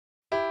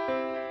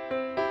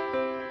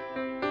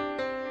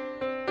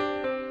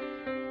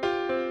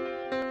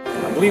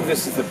I believe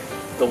this is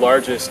the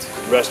largest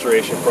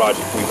restoration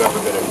project we've ever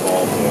been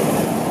involved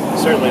in.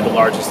 Certainly the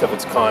largest of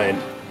its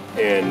kind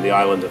in the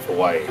island of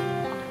Hawaii.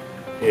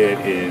 It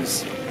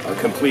is a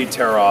complete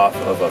tear-off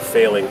of a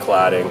failing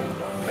cladding,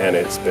 and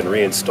it's been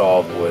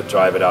reinstalled with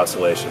ReVyvit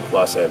Insulation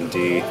Plus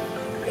MD,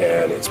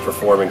 and it's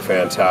performing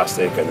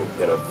fantastic in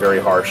a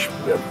very harsh,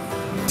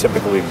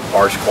 typically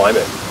harsh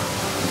climate.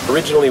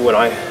 Originally, when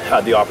I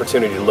had the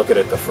opportunity to look at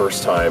it the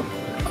first time,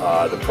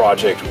 the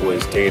project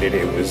was dated.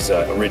 It was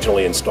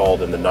originally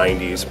installed in the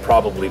 90s,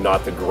 probably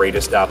not the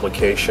greatest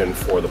application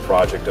for the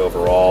project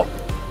overall.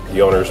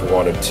 The owners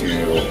wanted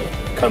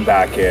to come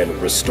back and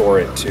restore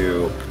it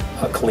to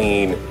a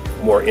clean,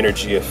 more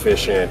energy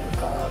efficient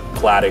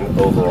cladding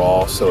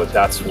overall, so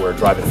that's where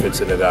ReVyvit fits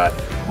into that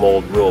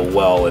mold real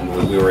well,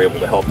 and we were able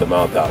to help them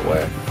out that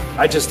way.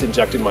 I just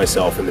injected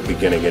myself in the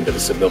beginning into the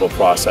submittal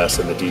process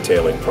and the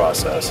detailing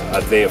process.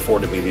 They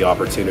afforded me the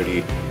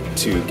opportunity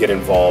to get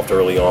involved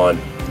early on,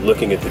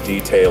 looking at the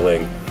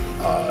detailing,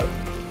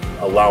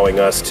 allowing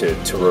us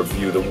to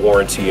review the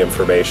warranty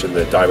information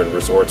that Diamond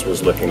Resorts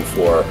was looking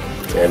for,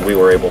 and we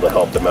were able to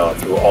help them out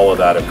through all of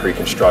that in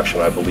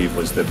pre-construction. I believe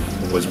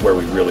was where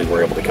we really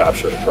were able to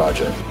capture the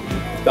project.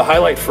 The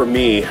highlight for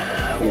me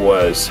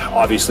was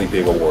obviously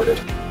being awarded.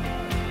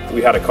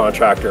 We had a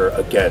contractor,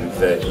 again,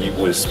 that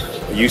was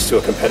used to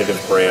a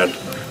competitive brand,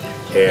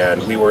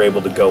 and we were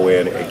able to go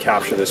in and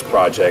capture this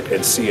project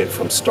and see it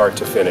from start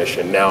to finish,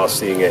 and now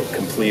seeing it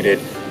completed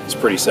is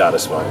pretty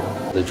satisfying.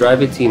 The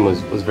ReVyvit team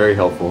was very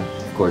helpful.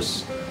 Of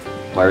course,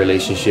 my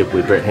relationship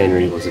with Brett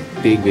Henry was a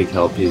big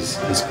help. His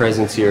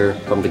presence here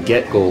from the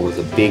get-go was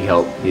a big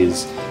help.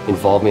 His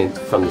involvement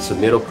from the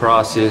submittal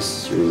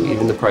process through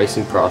even the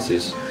pricing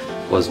process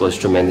was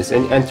tremendous.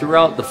 And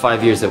throughout the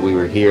 5 years that we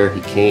were here,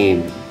 he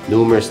came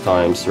numerous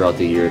times throughout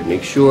the year to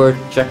make sure,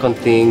 check on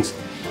things.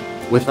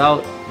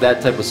 Without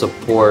that type of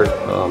support,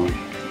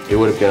 it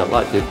would have been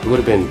it would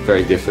have been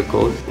very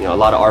difficult. You know, a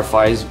lot of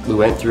RFIs we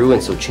went through,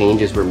 and so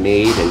changes were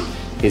made, and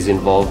his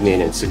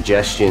involvement and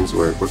suggestions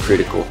were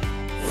critical.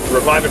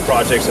 ReVyvit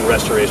projects and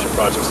restoration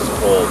projects as a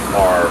whole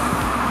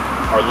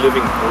are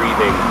living,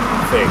 breathing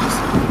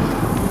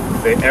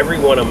things. Every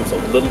one of them is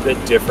a little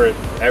bit different.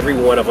 Every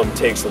one of them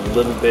takes a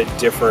little bit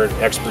different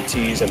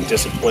expertise and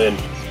discipline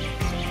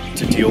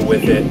to deal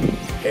with it,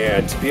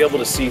 and to be able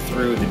to see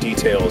through the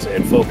details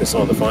and focus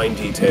on the fine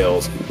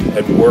details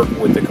and work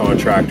with the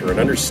contractor and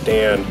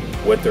understand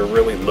what they're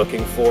really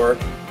looking for,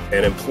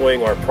 and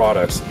employing our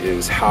products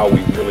is how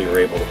we really are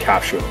able to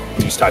capture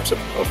these types of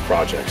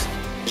projects.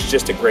 It's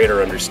just a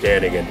greater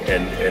understanding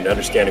and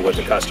understanding what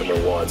the customer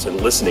wants and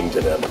listening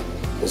to them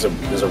is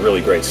a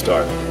really great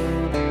start.